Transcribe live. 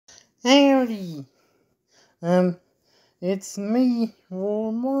Howdy. It's me,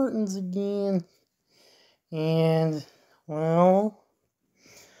 Roy Martins again. And,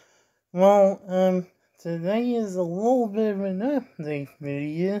 today is a little bit of an update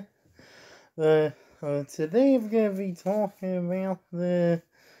video. Today I'm going to be talking about the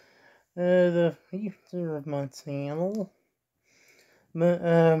future of my channel.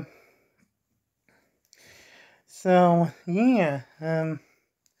 But,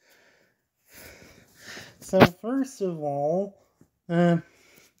 so first of all,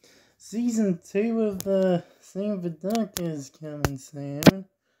 Season 2 of the Sing the Duck is coming soon.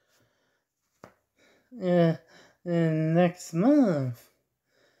 Next month.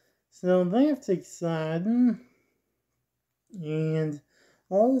 So that's exciting. And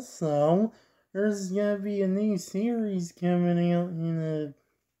also, there's gonna be a new series coming out in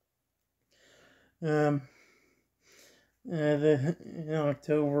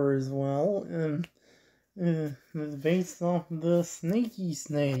October as well. It's based off of the Snaky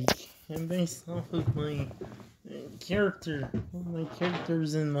Snake, and based off of my characters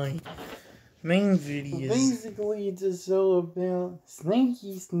in my main videos. Basically, it's a show about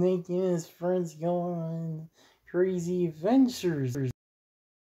Snaky Snake and his friends going on crazy adventures in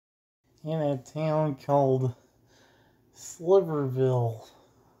a town called Sliverville.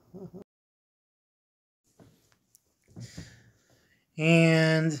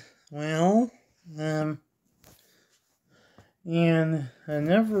 And, and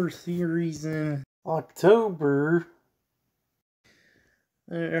another series in October,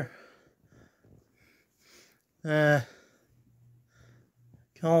 called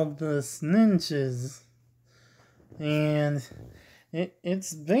The Snitches, and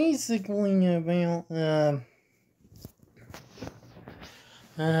it's basically about,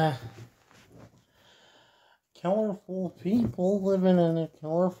 colorful people living in a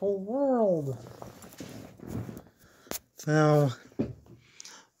colorful world. So,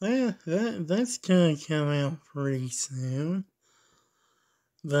 that's gonna come out pretty soon.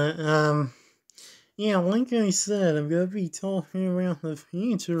 But, like I said, I'm gonna be talking about the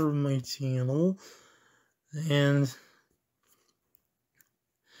future of my channel. And,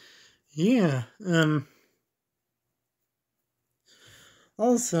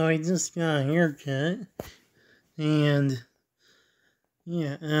 also, I just got a haircut. And,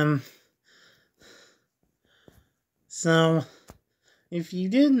 so, if you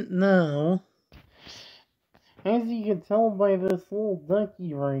didn't know, as you can tell by this little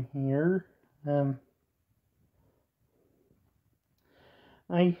ducky right here,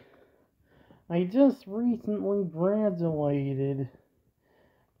 I just recently graduated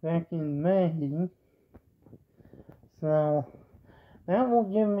back in May, so that will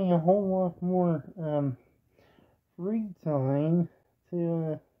give me a whole lot more free time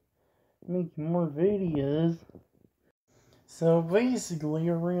to make more videos. So basically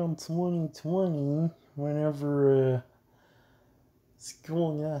around 2020, whenever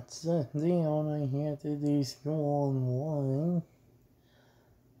school got shut down, I had to do school online.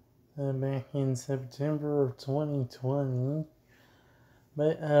 Back in September of 2020.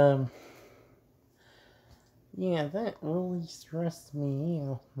 But, that really stressed me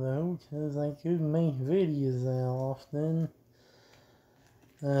out, though, because I couldn't make videos that often.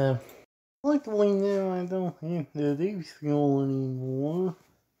 Luckily now I don't have to do school anymore.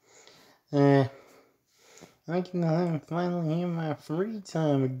 I can finally have my free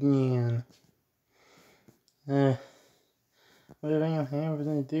time again. Without having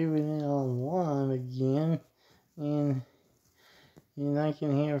to do it online again, and I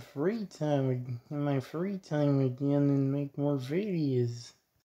can have free time in my free time again and make more videos.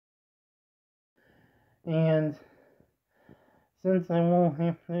 And since I won't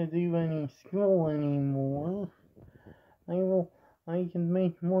have to do any school anymore, I can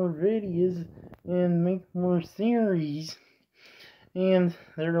make more videos and make more series, and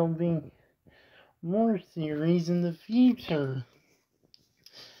there'll be more series in the future.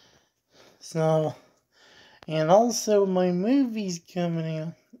 So, and also my movie's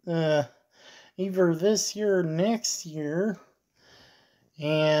coming out, either this year or next year.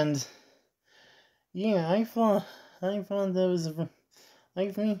 And, I think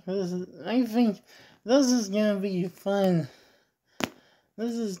this is gonna be fun.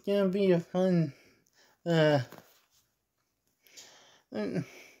 This is gonna be a fun,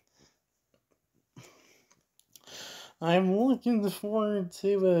 I'm looking forward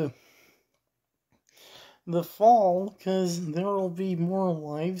to, the fall, because there will be more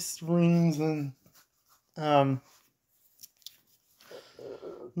live streams and,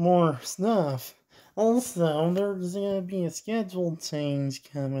 more stuff. Also, there's gonna be a schedule change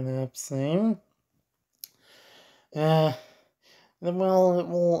coming up soon. Uh, well, it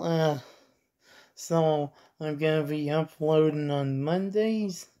will, so I'm gonna be uploading on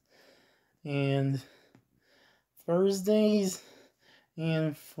Mondays and Thursdays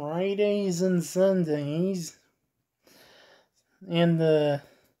and Fridays and Sundays. And,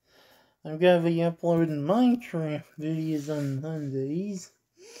 I'm gonna be uploading Minecraft videos on Mondays.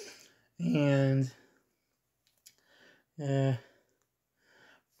 And,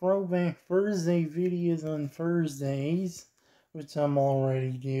 Throwback Thursday videos on Thursdays, which I'm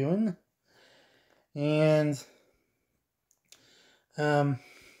already doing. And, and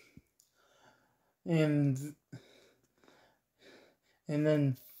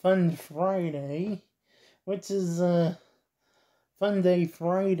then Fun Friday, which is, Fun Day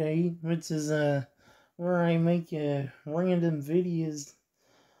Friday, which is, where I make, random videos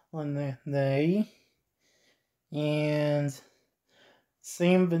on that day. And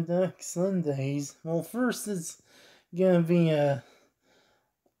Samba Duck Sundays. Well, first it's gonna be a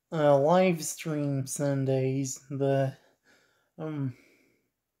live stream Sundays, but,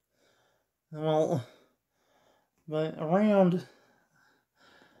 well, but around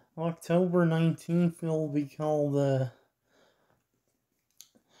October 19th, it'll be called,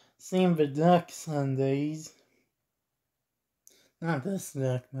 Samba Duck Sundays. Not this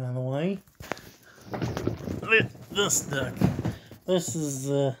duck, by the way. This duck. This is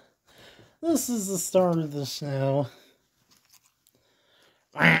the start of the show.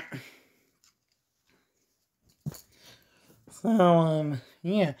 So,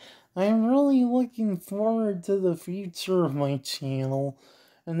 yeah, I'm really looking forward to the future of my channel,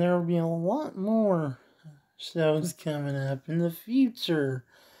 and there will be a lot more shows coming up in the future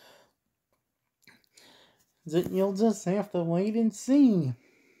that you'll just have to wait and see.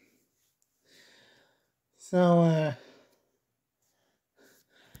 So,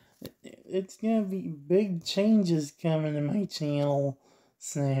 it's gonna be big changes coming to my channel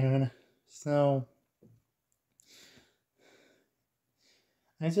soon. So,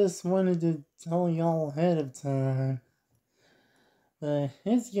 I just wanted to tell y'all ahead of time. But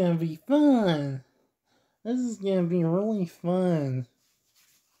it's gonna be fun. This is gonna be really fun.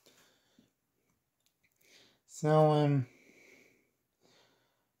 So,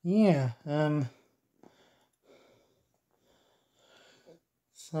 yeah,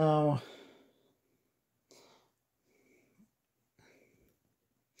 so,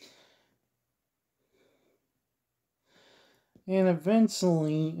 and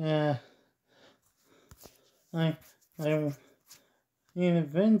eventually,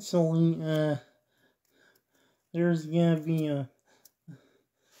 there's gonna be a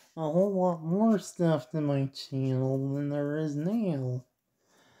whole lot more stuff to my channel than there is now.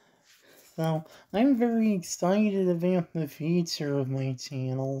 So, I'm very excited about the future of my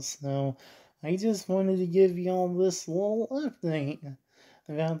channel, so I just wanted to give y'all this little update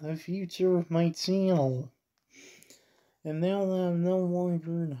about the future of my channel. And now that I'm no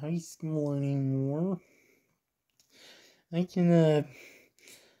longer in high school anymore, I can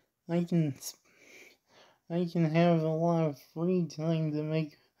have a lot of free time to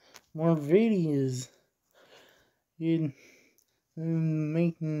make more videos and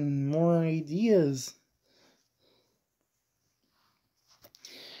making more ideas.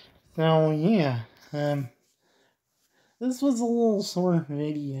 So yeah, this was a little short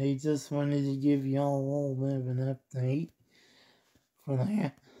video. I just wanted to give y'all a little bit of an update for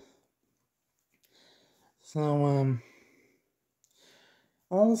that. So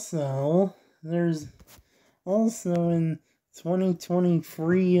also there's also in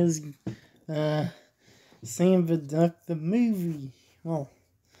 2023 is Samba Duck the movie. Well,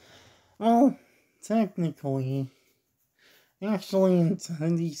 technically, actually in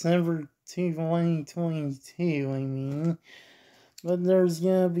December 2022, I mean, but there's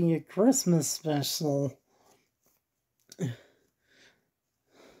gonna be a Christmas special.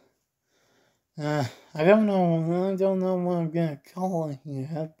 I don't know what I'm gonna call it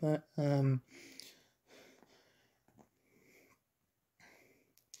yet, but,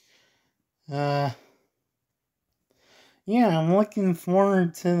 yeah, I'm looking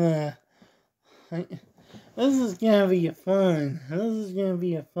forward to this is gonna be a fun,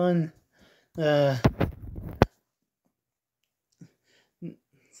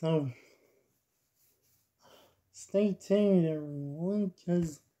 so stay tuned, everyone,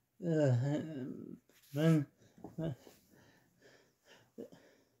 because, then,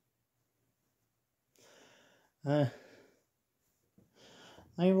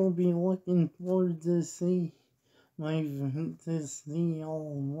 I will be looking forward to see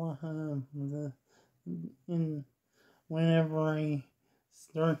all in whenever I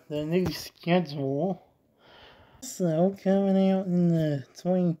start the new schedule. So coming out in the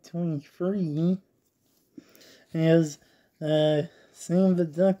 2023 is Sam the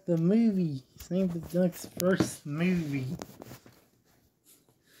Duck the movie. Sam the Duck's first movie.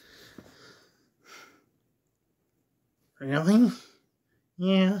 Really?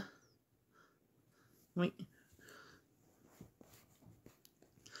 Yeah. Wait.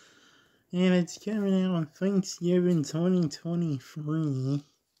 And it's coming out on Thanksgiving 2023.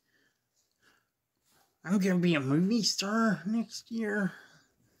 I'm gonna be a movie star next year.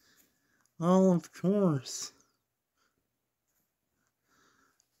 Well, of course.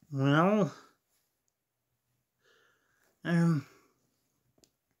 Well, I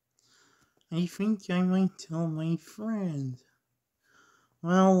think I might tell my friend.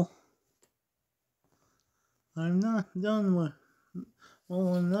 Well, I'm not done with.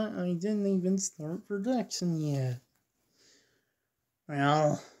 Well, I didn't even start production yet.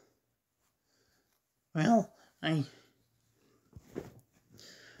 Well, I.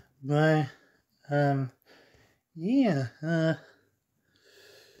 But, yeah,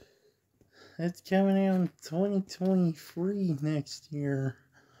 it's coming out in 2023 next year.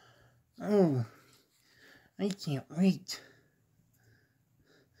 Oh, I can't wait.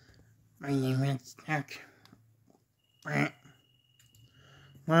 My name is Duck.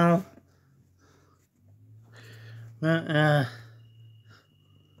 Well, but,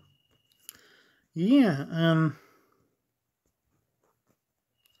 yeah,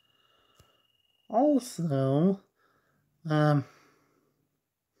 also,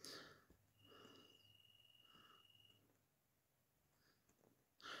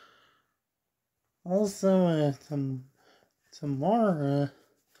 tomorrow,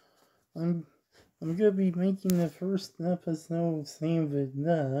 I'm gonna be making the first episode of Sam the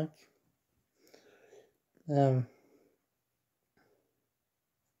Duck.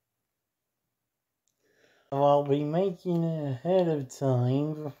 I'll be making it ahead of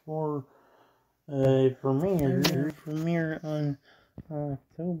time before premiere on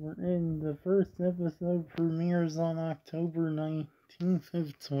October, and the first episode premieres on October 19th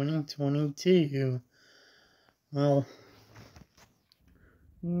of 2022. Well,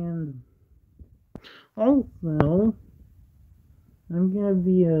 and also, I'm gonna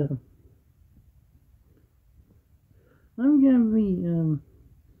be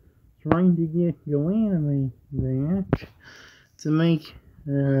trying to get GoAnimate back to make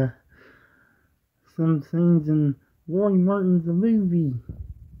some things in Roy Martin's movie.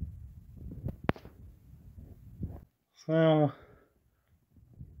 So,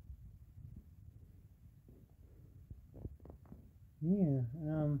 yeah,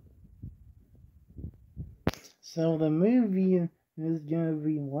 so the movie is gonna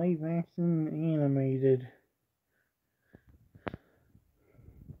be live action animated.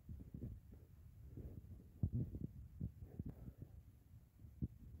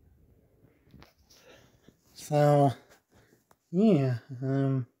 So, yeah,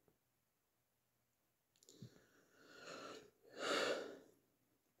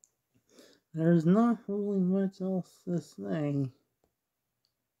 there's not really much else to say.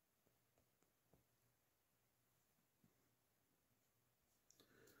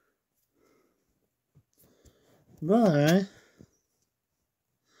 But,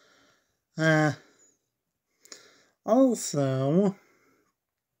 also,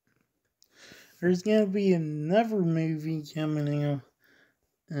 there's gonna be another movie coming out.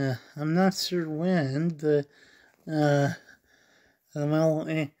 I'm not sure when, but,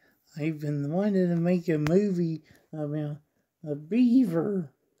 I've been wanting to make a movie about a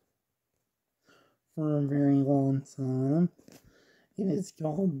beaver for a very long time. And it's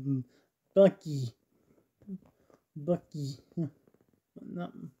called Bucky. Bucky.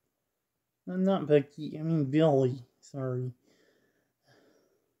 Not Bucky, I mean Billy. Sorry.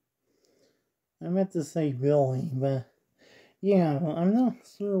 I meant to say Billy, but yeah, I'm not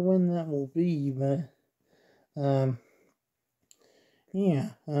sure when that will be, but yeah,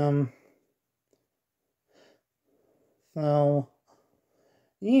 so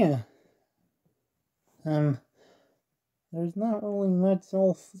yeah, there's not really much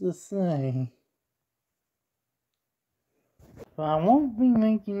else to say. But I won't be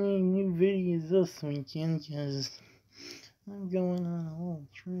making any new videos this weekend because I'm going on a little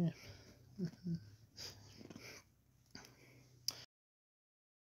trip.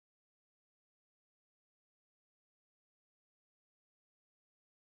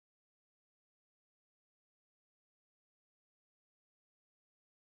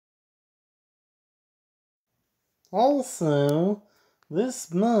 Also,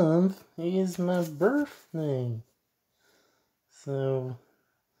 this month is my birthday. So,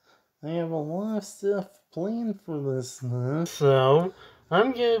 I have a lot of stuff planned for this month. So,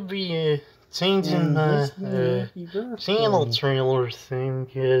 I'm gonna be changing my channel trailer soon,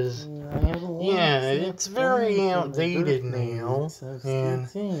 because, yeah, it's very outdated now,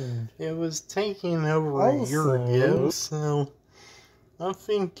 and it was taken over a year ago, so I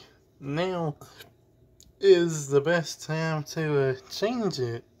think now is the best time to change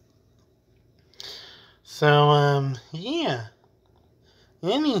it. So, yeah.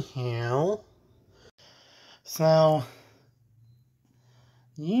 Anyhow, so,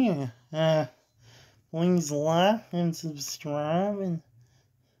 yeah, please like and subscribe, and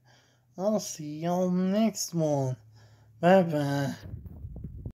I'll see y'all next one. Bye bye.